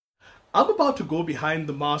I'm about to go behind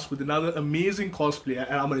the mask with another amazing cosplayer,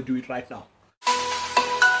 and I'm going to do it right now.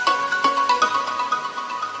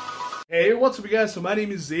 Hey, what's up, you guys? So my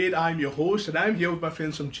name is Zaid. I'm your host, and I'm here with my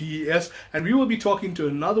friends from GES, and we will be talking to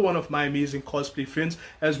another one of my amazing cosplay friends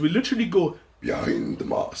as we literally go behind the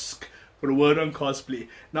mask for a word on cosplay.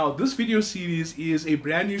 Now, this video series is a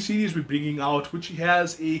brand new series we're bringing out, which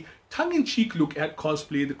has a tongue-in-cheek look at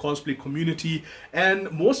cosplay, the cosplay community, and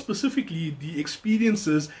more specifically, the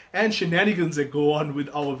experiences and shenanigans that go on with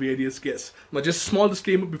our various guests. Now, just a small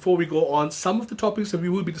disclaimer before we go on, some of the topics that we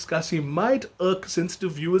will be discussing might irk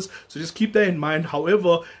sensitive viewers, so just keep that in mind.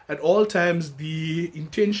 However, at all times, the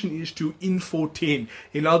intention is to infotain.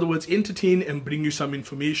 In other words, entertain and bring you some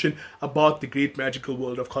information about the great magical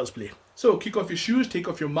world of cosplay. So, kick off your shoes, take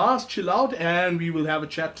off your mask, chill out, and we will have a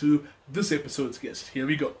chat to this episode's guest. Here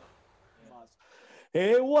we go.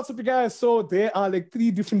 Hey, what's up, you guys? So there are like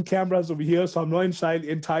 3 different cameras over here, so I'm not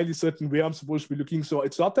entirely certain where I'm supposed to be looking. So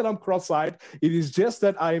it's not that I'm cross-eyed. It is just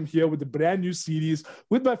that I am here with a brand new series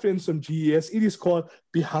with my friends from GES. It is called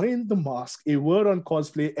Behind the Mask, a word on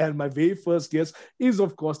cosplay. And my very first guest is,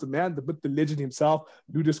 of course, the man, the myth, the legend himself,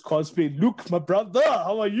 Ludus Cosplay. Luke, my brother,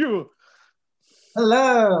 how are you?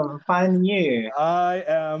 Hello, fine and you. I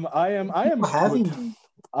am Having good. me.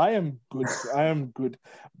 I am good.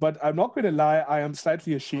 But I'm not going to lie, I am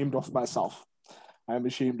slightly ashamed of myself. I am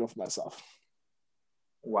ashamed of myself.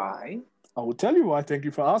 Why? I will tell you why. Thank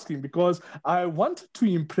you for asking. Because I want to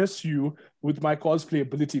impress you with my cosplay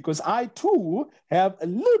ability. Because I too have a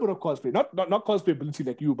little bit of cosplay, not cosplay ability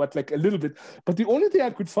like you, but like a little bit. But the only thing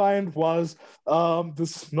I could find was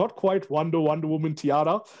this not quite Wonder Woman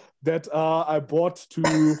tiara that I bought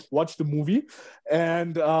to watch the movie.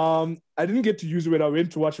 And I didn't get to use it when I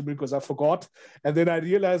went to watch the movie because I forgot. And then I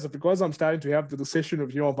realized that because I'm starting to have the recession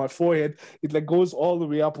of on my forehead, it like goes all the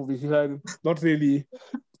way up over here and it's not really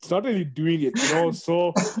doing it,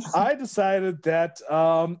 So I decided that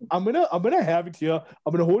I'm gonna have it here.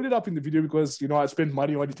 I'm gonna hold it up in the video because I spent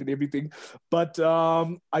money on it and everything. But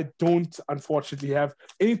I don't unfortunately have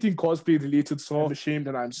anything cosplay related, so I'm ashamed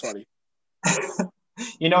and I'm sorry.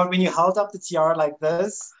 When you held up the tiara like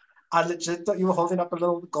this, I legit thought you were holding up a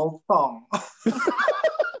little gold thong.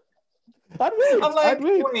 I'm like,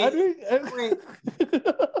 wait.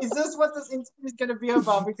 Is this what this interview is going to be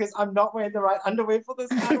about? Because I'm not wearing the right underwear for this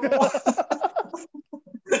animal.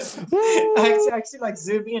 I actually like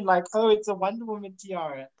zoom in, like, oh, it's a Wonder Woman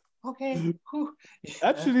tiara. Okay.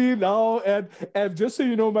 Actually, now and just so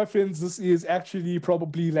you know, my friends, this is actually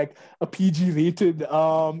probably like a PG rated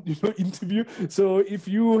interview. So if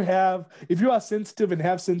you are sensitive and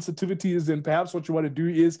have sensitivities, then perhaps what you want to do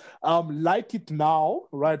is like it now,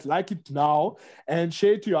 right? Like it now and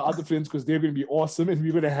share it to your other friends because they're going to be awesome and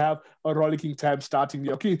we're going to have a rollicking time starting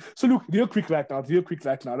there. Okay, so look, real quick right now.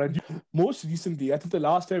 Right? Most recently, I think the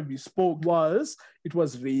last time we spoke it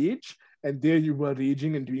was Rage. And there you were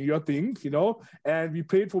raging and doing your thing, and we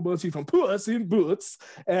prayed for mercy from Puss in Boots.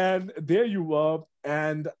 And there you were,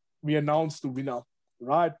 and we announced the winner,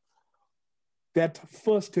 right? That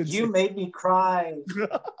first You made me cry.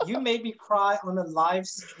 You made me cry on a live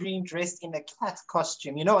stream dressed in a cat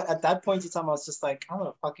costume. At that point in time, I was just like, I'm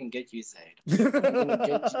gonna fucking get you, Zaid.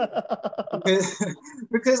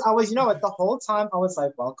 Because I was, the whole time I was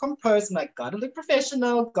like, well composed, and like, gotta look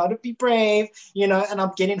professional, gotta be brave, and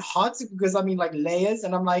I'm getting hot because I mean like layers,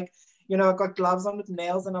 and I'm like, I got gloves on with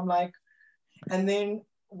nails, and I'm like, and then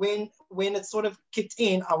when it sort of kicked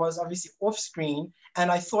in, I was obviously off screen, and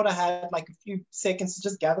I thought I had like a few seconds to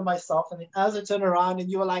just gather myself, and then as I turned around and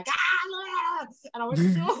you were like, ah, and I went,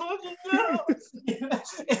 no.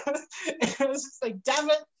 It was just like, damn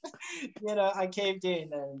it, I caved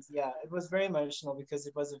in, and yeah, it was very emotional because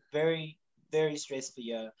it was a very, very stressful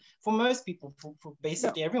year for most people, for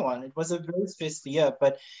basically everyone. It was a very stressful year,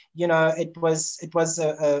 but it was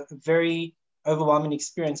a very overwhelming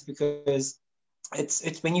experience because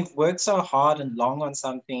it's when you've worked so hard and long on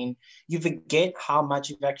something, you forget how much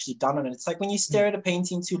you've actually done on it. It's like when you stare at a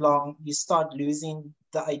painting too long, you start losing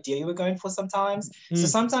the idea you were going for sometimes. So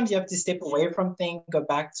sometimes you have to step away from things, go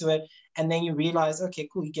back to it, and then you realize, okay,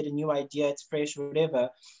 cool, you get a new idea, it's fresh or whatever.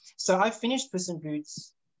 So I finished Puss in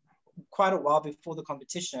Boots quite a while before the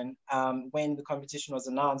competition. When the competition was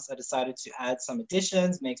announced, I decided to add some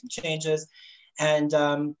additions, make some changes,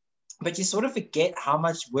 and but you sort of forget how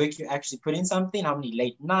much work you actually put in something, how many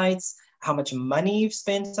late nights, how much money you've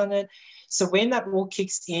spent on it. So when that all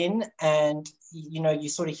kicks in and, you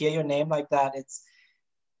sort of hear your name like that,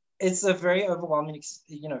 it's a very overwhelming,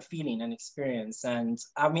 feeling and experience. And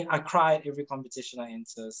I mean, I cry at every competition I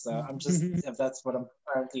enter. So I'm just, if that's what I'm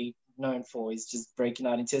currently, known for, is just breaking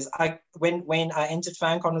out in tears. When I entered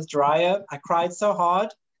FanCon with Jiraiya, I cried so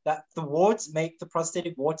hard that the warts make the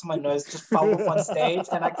prosthetic wart on my nose just fell off on stage,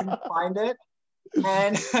 and I couldn't find it.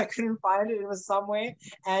 And I couldn't find it. It was somewhere.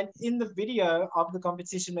 And in the video of the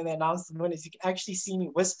competition, when they announced the winners, you can actually see me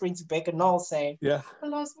whispering to Baker Knoll saying, Yeah. I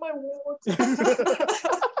lost my wart.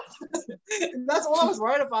 And that's all I was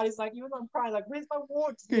worried about. Is like, even though I'm crying, like, where's my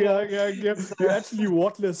wart? Yeah. So, You're actually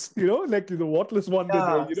wartless, like the wartless wonder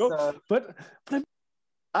yeah, there, so, But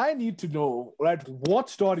I need to know, right, what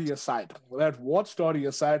story aside,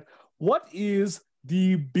 what is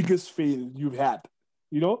the biggest fail you've had,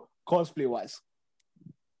 cosplay-wise?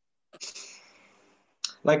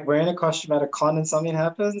 like wearing a costume at a con and something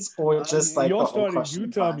happens, or just like your the whole story, costume.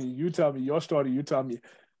 you tell me, your story, you tell me.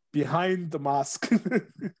 Behind the mask.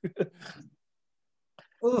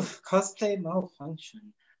 Oof, cosplay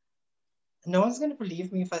malfunction. No one's going to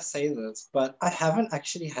believe me if I say this, but I haven't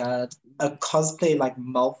actually had a cosplay like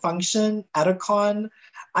malfunction at a con.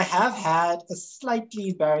 I have had a slightly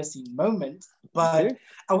embarrassing moment, but Okay.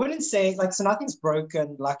 I wouldn't say like, so nothing's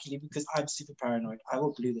broken, luckily, because I'm super paranoid. I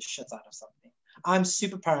will glue the shit out of something. I'm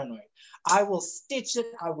super paranoid. I will stitch it.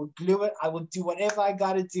 I will glue it. I will do whatever I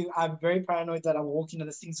got to do. I'm very paranoid that I'm walking and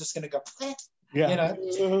this thing's just going to go, Yeah.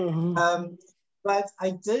 But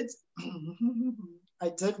I did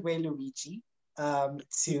wear Luigi to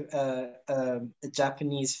a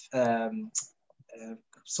Japanese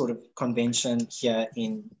sort of convention here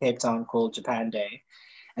in Cape Town called Japan Day.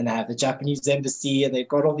 And they have the Japanese embassy, and they've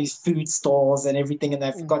got all these food stalls and everything, and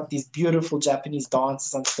they've got these beautiful Japanese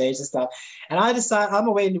dancers on stage and stuff. And I decided I'm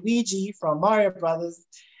away Luigi from Mario Brothers,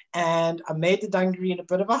 and I made the dungaree in a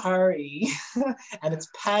bit of a hurry, and it's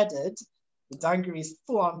padded. The dungaree is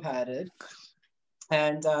full on padded.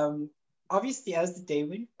 And obviously, as the day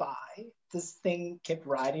went by, this thing kept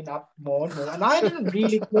riding up more and more. And I didn't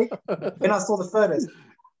really click when I saw the photos.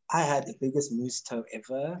 I had the biggest moose toe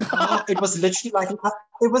ever. It was literally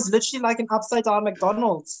like an upside down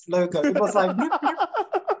McDonald's logo. It was like, you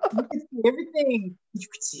could see everything. You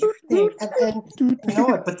could see everything. And you know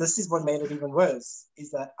what? But this is what made it even worse,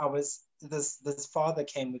 is that this father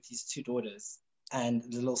came with his two daughters and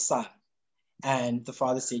the little son. And the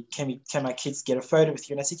father said, can my kids get a photo with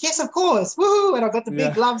you? And I said, yes, of course. Woo! And I got the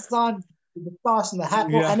big gloves on, the moustache and the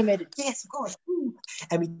hat, all animated. Yes, of course. Woo!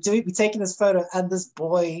 And we're taking this photo, and this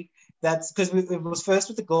boy, that's because it was first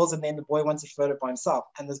with the girls, and then the boy wants a photo by himself.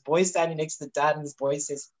 And this boy standing next to the dad, and this boy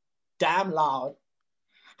says, damn loud,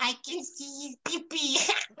 I can see his pee-pee.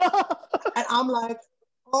 And I'm like,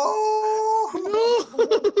 oh.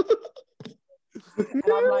 And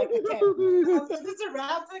I'm like, okay, this is a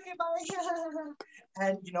wrap. Okay, bye.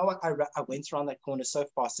 And you know what? I went around that corner so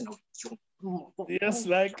fast, and yes,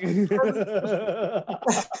 like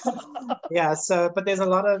yeah. So, but I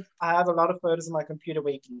have a lot of photos on my computer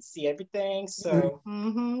where you can see everything. So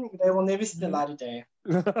they will never see the light of day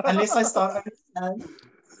unless I start understanding.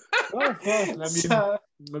 Well, of course. I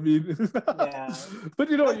mean, yeah. But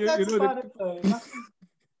you know that,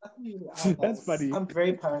 that's funny. I'm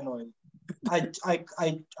very paranoid. I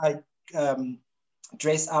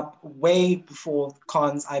dress up way before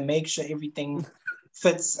cons. I make sure everything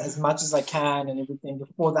fits as much as I can and everything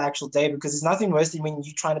before the actual day, because there's nothing worse than when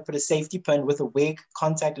you're trying to put a safety pin with a wig,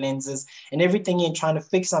 contact lenses, and everything in, trying to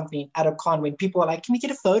fix something at a con when people are like, can we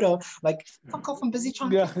get a photo? Like, fuck off, I'm busy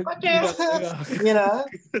trying to you know?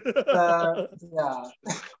 Yeah.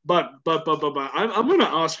 But I'm gonna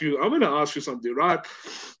ask you something, right?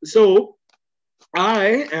 So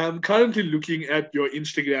I am currently looking at your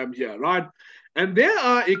Instagram here, right? And there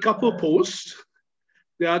are a couple posts.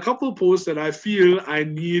 There are a couple posts that I feel I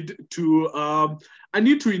need to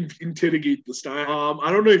interrogate this time.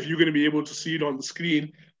 I don't know if you're going to be able to see it on the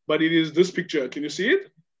screen, but it is this picture. Can you see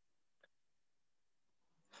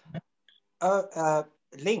it?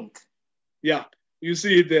 Link. Yeah, you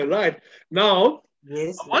see it there, right? Now,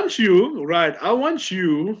 yes. I want you, right? Right?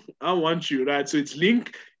 So it's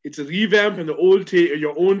Link. It's a revamp, and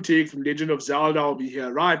your own take from Legend of Zelda will be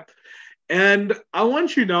here, right? And I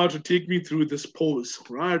want you now to take me through this pose,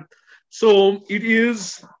 right? So it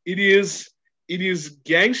is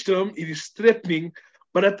gangster, it is threatening,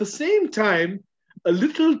 but at the same time, a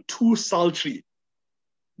little too sultry.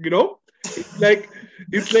 You know, it's like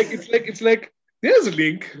there's a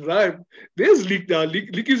Link, right? There's Link now.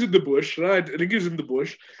 Link is in the bush, right? Link is in the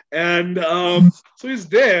bush, and so he's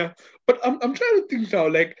there. But I'm trying to think now,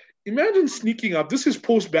 like, imagine sneaking up. This is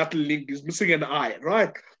post-battle Link. He's missing an eye,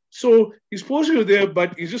 right? So he's supposed to go there,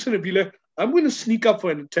 but he's just going to be like, I'm going to sneak up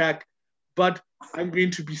for an attack, but I'm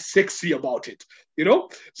going to be sexy about it, you know?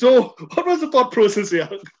 So what was the thought process here?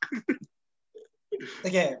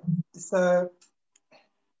 Okay, so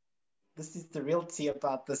this is the real tea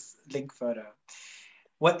about this link photo.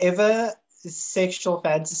 Whatever sexual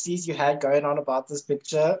fantasies you had going on about this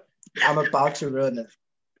picture, I'm about to ruin it.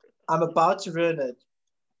 I'm about to ruin it.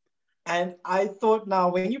 And I thought, now,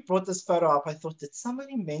 when you brought this photo up, I thought, did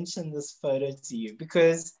somebody mention this photo to you?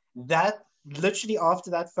 Because that, literally after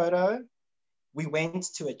that photo, we went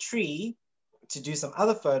to a tree to do some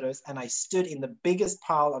other photos, and I stood in the biggest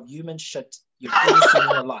pile of human shit you've ever seen in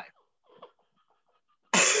your life.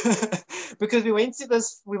 Because we went to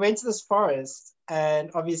this forest, and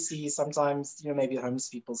obviously sometimes, maybe homeless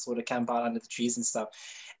people sort of camp out under the trees and stuff.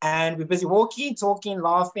 And we're busy walking, talking,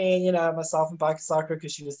 laughing, myself and Baka Sakura,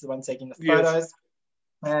 because she was the one taking the photos.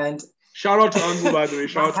 And shout out to Anbu, by the way.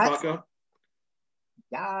 Shout out to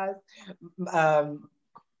Baka. Yeah.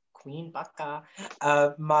 Queen Baka.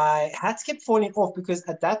 My hats kept falling off because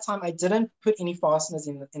at that time I didn't put any fasteners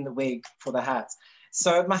in the wig for the hat.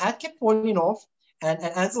 So my hat kept falling off, and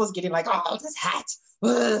Ansel was getting like, oh, this hat,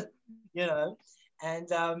 and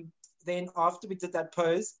then after we did that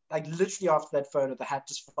pose, like literally after that photo, the hat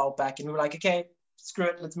just fell back, and we were like, okay, screw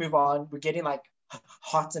it, let's move on. We're getting like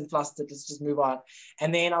hot and flustered, let's just move on.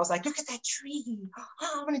 And then I was like, look at that tree.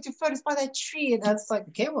 Oh, I'm gonna do photos by that tree. And it's like,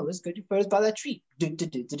 okay, well, let's go do photos by that tree. Get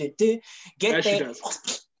there.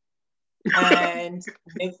 And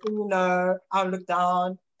next thing you know, I look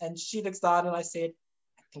down and she looks down, and I said,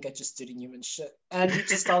 I think I just did inhuman shit. And we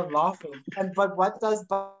just started laughing. But what does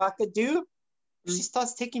Baka do? She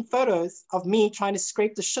starts taking photos of me trying to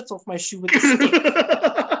scrape the shit off my shoe with the stick.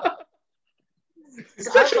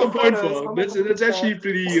 It's actually a point for her. That's actually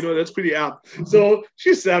pretty, that's pretty apt. So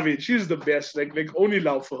she's savage. She's the best. Like only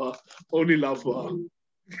love for her. Only love for her.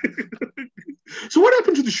 So what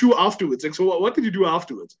happened to the shoe afterwards? Like, so what did you do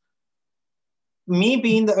afterwards? Me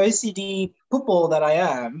being the OCD poople that I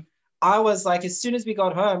am, I was like, as soon as we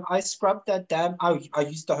got home, I scrubbed that damn, I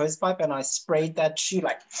used the hose pipe and I sprayed that shoe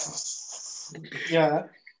like, yeah.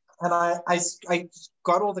 And I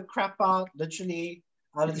got all the crap out, literally,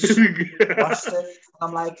 out of the shoe, washed it.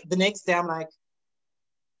 I'm like, the next day, I'm like,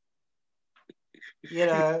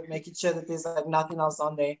 making sure that there's like nothing else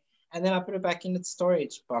on there. And then I put it back in its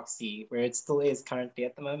storage boxy, where it still is currently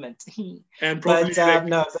at the moment. And probably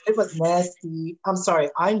no, but it was nasty. I'm sorry,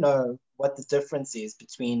 I know what the difference is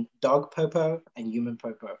between dog popo and human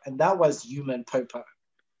popo. And that was human popo.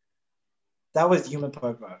 That was human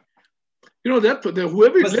popo.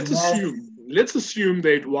 Whoever, let's assume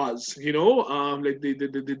that it was, like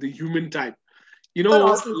the human type.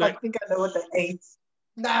 I think I know what they ate.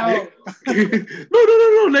 No.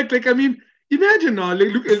 No. Like I mean, imagine now.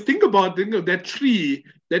 Like, think about that tree.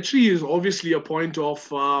 That tree is obviously a point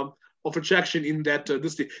of attraction in that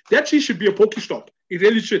this thing. That tree should be a Pokestop. It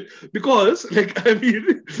really should, because I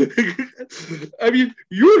mean,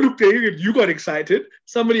 you looked at it, you got excited.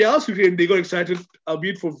 Somebody else looked at it, and they got excited,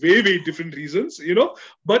 albeit for very, very different reasons,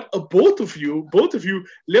 But both of you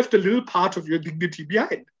left a little part of your dignity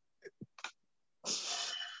behind.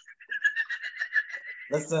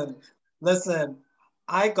 Listen.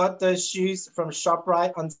 I got those shoes from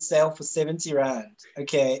ShopRite on sale for 70 Rand.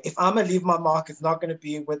 Okay, if I'm gonna leave my mark, it's not gonna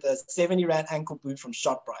be with a 70 Rand ankle boot from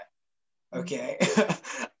ShopRite. Okay.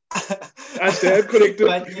 I stand corrected.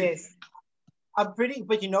 But yes,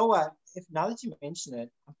 but you know what? Now that you mention it,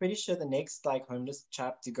 I'm pretty sure the next like homeless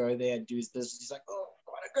chap to go there and do his business, he's like, oh,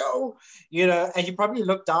 go, and you probably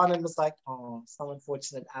look down and was like, oh, some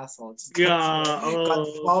unfortunate asshole got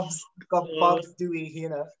Bob's Dewey,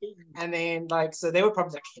 and then so they were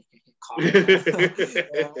probably like,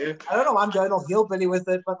 I don't know, I'm going all hillbilly with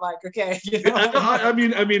it, but like, okay, I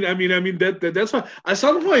mean that's why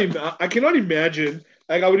I cannot imagine.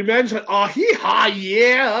 Like, I would imagine,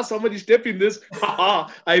 yeah, somebody stepped in this. I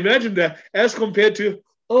imagine that as compared to,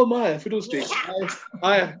 oh my fiddlesticks,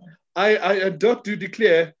 I doubt to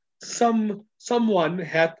declare someone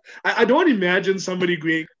had. I don't imagine somebody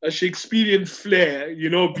going a Shakespearean flair,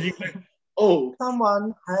 being like, oh,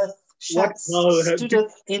 someone has stood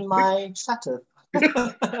in my shatter.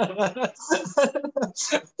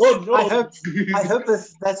 Oh no! I hope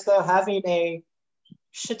that they're having a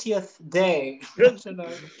shittiest day.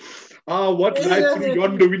 What light through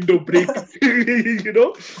yonder window break?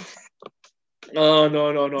 No.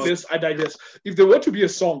 I digress. If there were to be a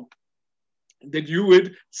song that you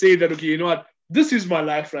would say that, okay, you know what, this is my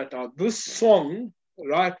life right now. This song,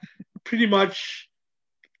 right, pretty much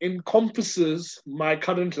encompasses my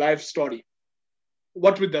current life story.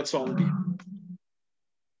 What would that song be?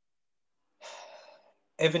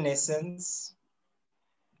 Evanescence,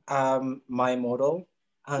 My Immortal.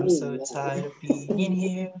 I'm so tired of being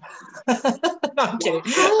here. I'm kidding.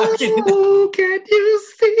 I'm kidding. Oh, can you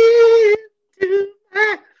see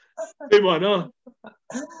tonight? Hey, man,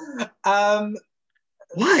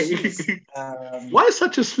 why? Jeez. Why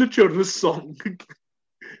such a slit your wrist song?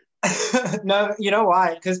 No, you know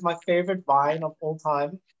why? Because my favorite Vine of all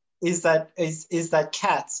time is that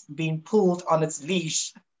cat being pulled on its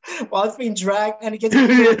leash while it's being dragged, and it gets pulled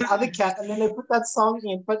with the other cat, and then they put that song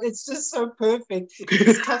in. But it's just so perfect.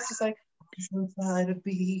 This cat's just like, I'm so tired of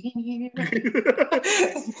being here.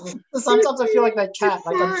 Sometimes I feel like that cat,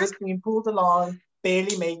 like I'm just being pulled along,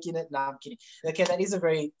 barely making it. No, I'm kidding. Okay, that is a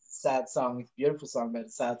very sad song. It's a beautiful song, but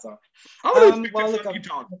it's a sad song. Well, look,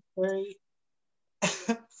 I'm very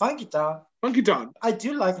Funky Town. Funky Town. I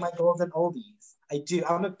do like my golden oldies. I do.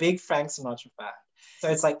 I'm a big Frank Sinatra fan. So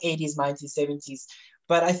it's like 80s, 90s, 70s.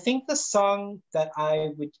 But I think the song that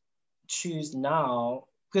I would choose now,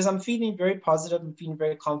 because I'm feeling very positive, I'm feeling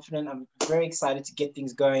very confident, I'm very excited to get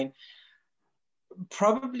things going.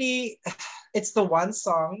 Probably it's the one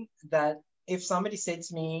song that if somebody said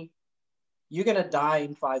to me, you're going to die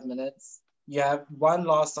in 5 minutes, you have one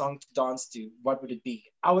last song to dance to, what would it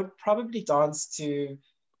be? I would probably dance to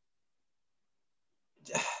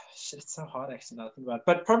shit, it's so hard actually now to think about it.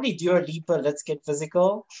 But probably Dua Lipa, Let's Get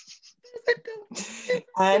Physical.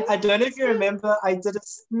 And I don't know if you remember, I did a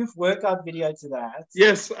spoof workout video to that.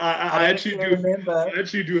 Yes, I actually do. Remember. I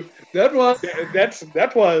actually do. That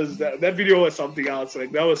video was something else.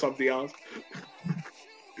 Like that was something else.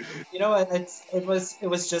 You know what? It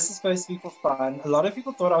was just supposed to be for fun. A lot of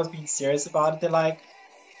people thought I was being serious about it. They're like,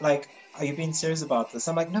 are you being serious about this?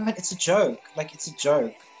 I'm like, no, man, it's a joke. Like, it's a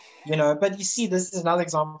joke. You know, but you see, this is another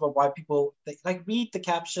example of why people like read the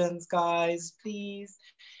captions, guys, please.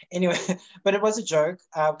 Anyway, but it was a joke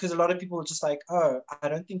because a lot of people were just like, oh, I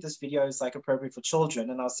don't think this video is like appropriate for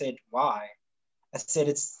children. And I said, why? I said,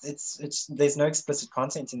 it's there's no explicit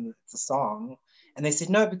content in the song. And they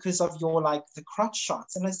said, no, because of your like the crotch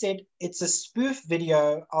shots. And I said, it's a spoof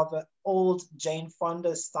video of an old Jane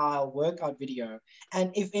Fonda style workout video.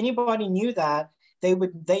 And if anybody knew that, they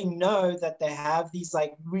know that they have these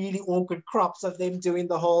like really awkward crops of them doing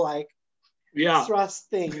the whole like thrust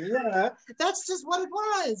thing. You know, that's just what it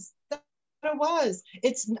was. That's what it was.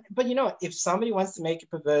 But you know, if somebody wants to make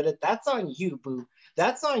it perverted, that's on you, boo.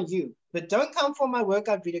 That's on you. But don't come for my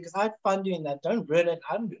workout video because I had fun doing that. Don't ruin it.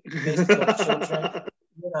 I'm messing with children,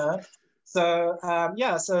 you know. So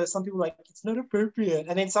so some people are like, it's not appropriate,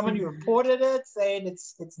 and then somebody reported it saying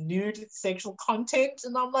it's nude, it's sexual content,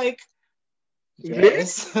 and I'm like,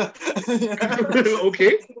 yes.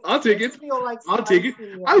 Okay, I'll take it. I'll take it.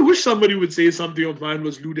 I wish somebody would say something of mine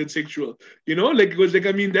was lewd and sexual. You know, like because like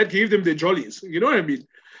I mean that gave them their jollies. You know what I mean?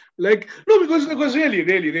 Like no, because really,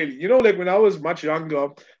 you know, like when I was much younger,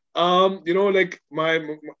 you know, like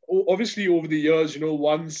my obviously over the years, you know,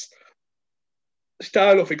 one's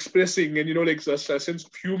style of expressing and you know, like a sense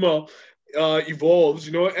of humor evolves.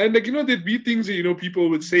 You know, and like you know, there'd be things that you know people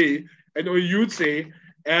would say and or you'd say.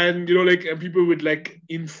 And you know, like, and people would like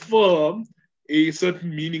infer a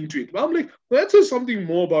certain meaning to it. But I'm like, well, that says something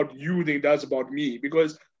more about you than it does about me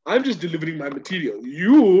because I'm just delivering my material.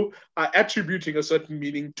 You are attributing a certain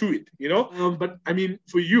meaning to it, you know. But I mean,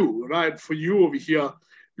 for you, right? For you over here,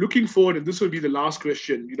 looking forward, and this will be the last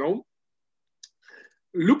question, you know.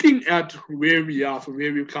 Looking at where we are, from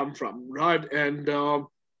where we've come from, right, and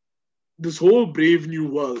this whole brave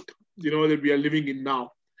new world, you know, that we are living in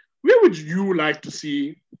now. Where would you like to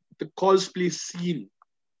see the cosplay scene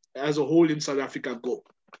as a whole in South Africa go?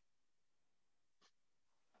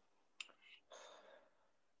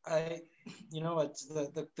 You know what,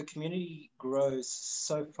 the community grows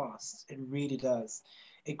so fast. It really does.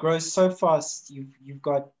 It grows so fast. You've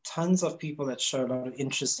got tons of people that show a lot of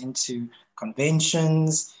interest into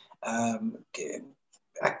conventions,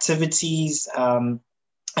 activities, and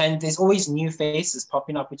there's always new faces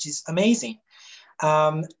popping up, which is amazing.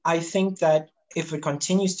 I think that if it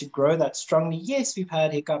continues to grow that strongly, yes, we've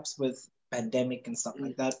had hiccups with pandemic and stuff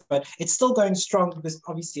like that, but it's still going strong because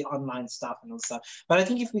obviously online stuff and all stuff. But I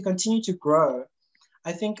think if we continue to grow,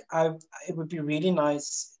 I think it would be really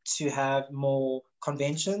nice to have more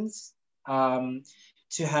conventions, to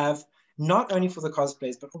have not only for the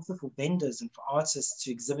cosplayers, but also for vendors and for artists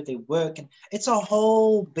to exhibit their work. And it's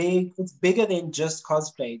it's bigger than just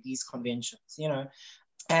cosplay, these conventions, you know.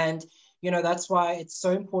 And you know, that's why it's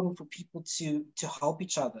so important for people to help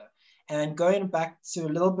each other. And going back to a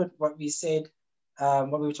little bit what we said,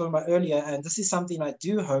 what we were talking about earlier, and this is something I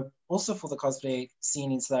do hope also for the cosplay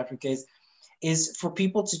scene in South Africa is for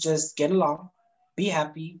people to just get along, be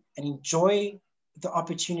happy, and enjoy the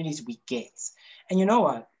opportunities we get. And you know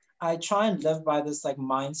what? I try and live by this like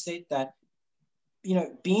mindset that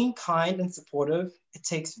being kind and supportive, it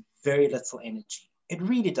takes very little energy. It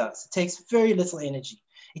really does. It takes very little energy.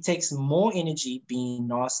 It takes more energy being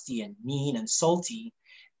nasty and mean and salty.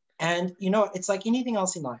 And, it's like anything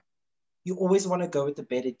else in life. You always want to go with the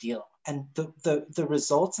better deal. And the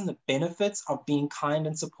results and the benefits of being kind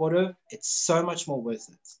and supportive, it's so much more worth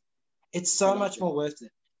it. It's so much more worth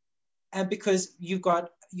it. And because you've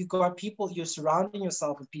got people, you're surrounding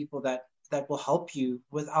yourself with people that will help you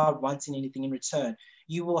without wanting anything in return.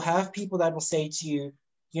 You will have people that will say to you,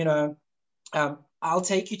 I'll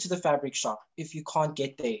take you to the fabric shop if you can't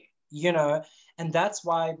get there, and that's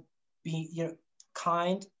why being,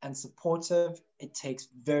 kind and supportive, it takes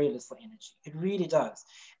very little energy. It really does.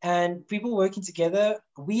 And people working together,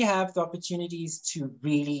 we have the opportunities to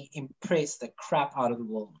really impress the crap out of the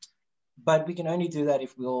world. But we can only do that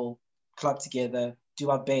if we all club together, do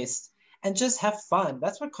our best, and just have fun.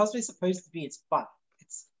 That's what cosplay is supposed to be. It's fun.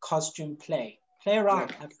 It's costume play. Play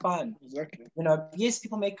around, have fun. Exactly. Yes,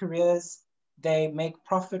 people make careers, they make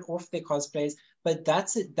profit off their cosplays, but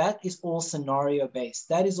that's it. That is all scenario based.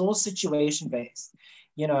 That is all situation based,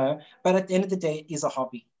 but at the end of the day, it is a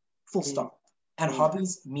hobby, full stop. And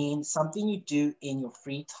hobbies mean something you do in your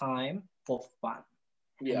free time for fun.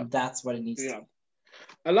 Yeah. And that's what it needs to be.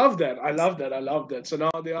 I love that. I love that. So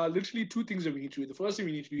now there are literally two things that we need to do. The first thing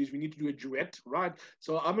we need to do is we need to do a duet, right?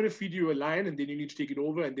 So I'm going to feed you a line and then you need to take it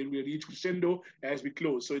over and then we'll reach crescendo as we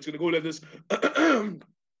close. So it's going to go like this.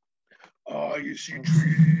 I see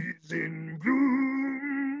trees in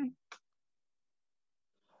bloom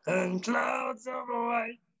and clouds of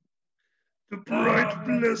white, the bright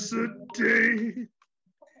blessed day.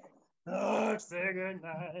 Oh, say good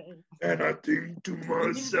night. And I think to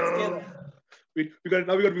myself, wait, we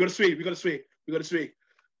gotta sway.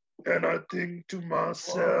 And I think to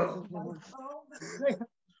myself,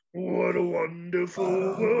 what a wonderful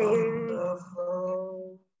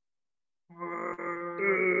world.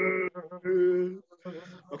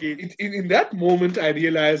 Okay, in that moment, I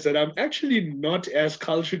realized that I'm actually not as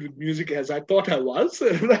cultured with music as I thought I was.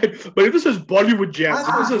 Right? But if this is Bollywood jazz,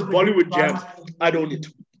 I don't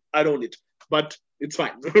it. But it's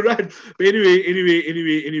fine, right? But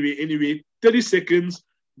anyway, 30 seconds.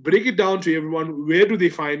 Break it down to everyone. Where do they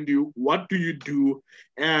find you? What do you do?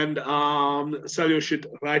 And sell your shit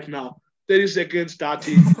right now. 30 seconds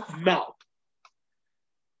starting now.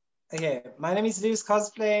 Okay, my name is Ludus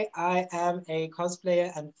Cosplay. I am a cosplayer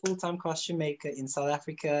and full-time costume maker in South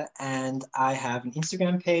Africa, and I have an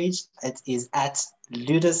Instagram page. It is at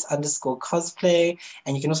Ludus_cosplay,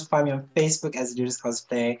 and you can also find me on Facebook as Ludus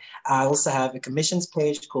Cosplay. I also have a commissions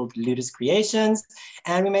page called Ludus Creations,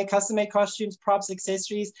 and we make custom-made costumes, props,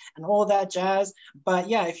 accessories, and all that jazz. But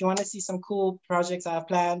yeah, if you want to see some cool projects I have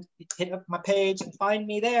planned, hit up my page and find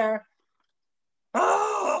me there.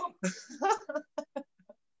 Oh!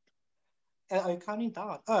 Are you counting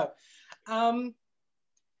down? And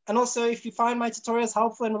also, if you find my tutorials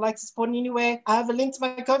helpful and would like to support in any way, I have a link to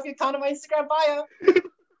my Ko-fi account on my Instagram bio.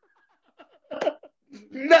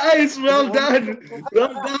 Nice, well done.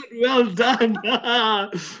 Well done. I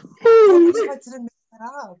didn't mess that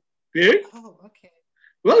up. Yeah? Oh, okay.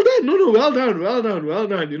 Well done. No, well done.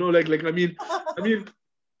 I mean,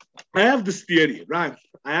 I have this theory, right?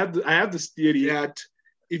 I have this theory that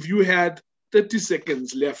if you had 30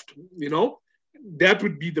 seconds left, that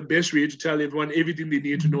would be the best way to tell everyone everything they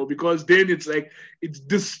need to know, because then it's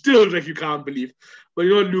distilled like you can't believe. But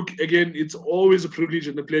Luke, again, it's always a privilege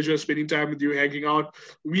and a pleasure spending time with you, hanging out.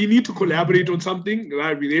 We need to collaborate on something,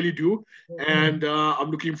 right? We really do. And I'm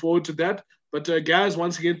looking forward to that. But guys,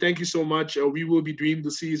 once again, thank you so much. We will be doing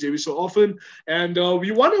the series every so often, and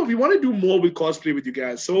we wanna do more with cosplay with you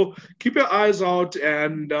guys. So keep your eyes out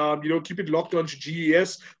and keep it locked on to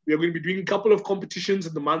GES. We are going to be doing a couple of competitions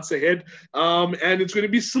in the months ahead, and it's going to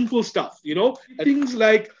be simple stuff. Things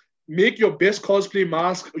like make your best cosplay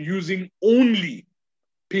mask using only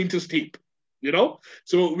painter's tape.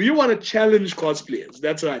 So we want to challenge cosplayers.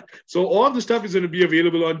 That's right. So all the stuff is going to be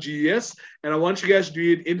available on GES, and I want you guys to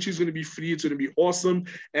do it. Entry is going to be free. It's going to be awesome.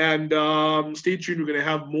 And stay tuned. We're going to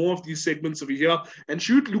have more of these segments over here. And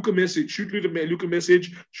shoot Luke a message.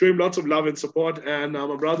 Show him lots of love and support. And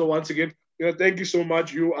my brother, once again, thank you so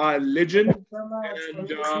much. You are a legend. Thank you so much.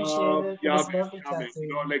 And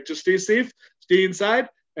appreciate it. just stay safe, stay inside,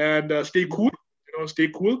 and stay cool. Stay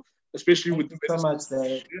cool, especially with the so much,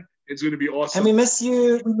 Dave. It's going to be awesome. And we miss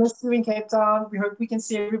you. We miss you in Cape Town. We hope we can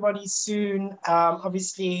see everybody soon.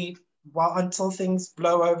 Obviously, until things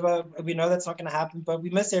blow over, we know that's not going to happen, but we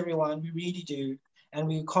miss everyone. We really do. And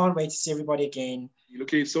we can't wait to see everybody again.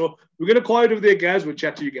 Okay, so we're going to call it over there, guys. We'll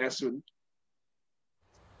chat to you guys soon.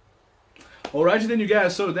 Alrighty then, you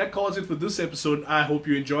guys, so that calls it for this episode. I hope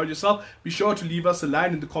you enjoyed yourself. Be sure to leave us a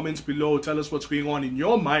line in the comments below. Tell us what's going on in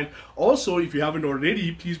your mind. Also, if you haven't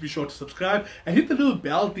already, please be sure to subscribe and hit the little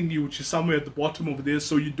bell thingy, which is somewhere at the bottom over there,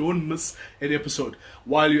 so you don't miss an episode.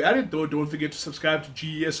 While you're at it though, don't forget to subscribe to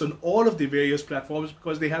GES on all of the various platforms,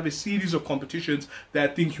 because they have a series of competitions that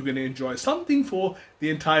I think you're going to enjoy. Something for the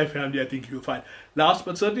entire family, I think you'll find. Last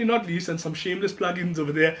but certainly not least, and some shameless plugins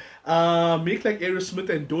over there, make like Aerosmith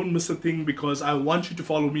and don't miss a thing, because I want you to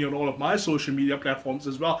follow me on all of my social media platforms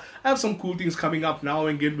as well. I have some cool things coming up now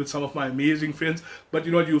and again with some of my amazing friends, but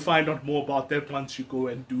you know what, you'll find out more about that once you go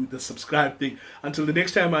and do the subscribe thing. Until the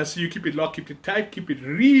next time I see you, keep it locked, keep it tight, keep it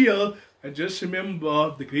real, and just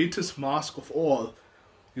remember, the greatest mask of all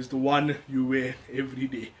is the one you wear every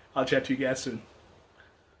day. I'll chat to you guys soon.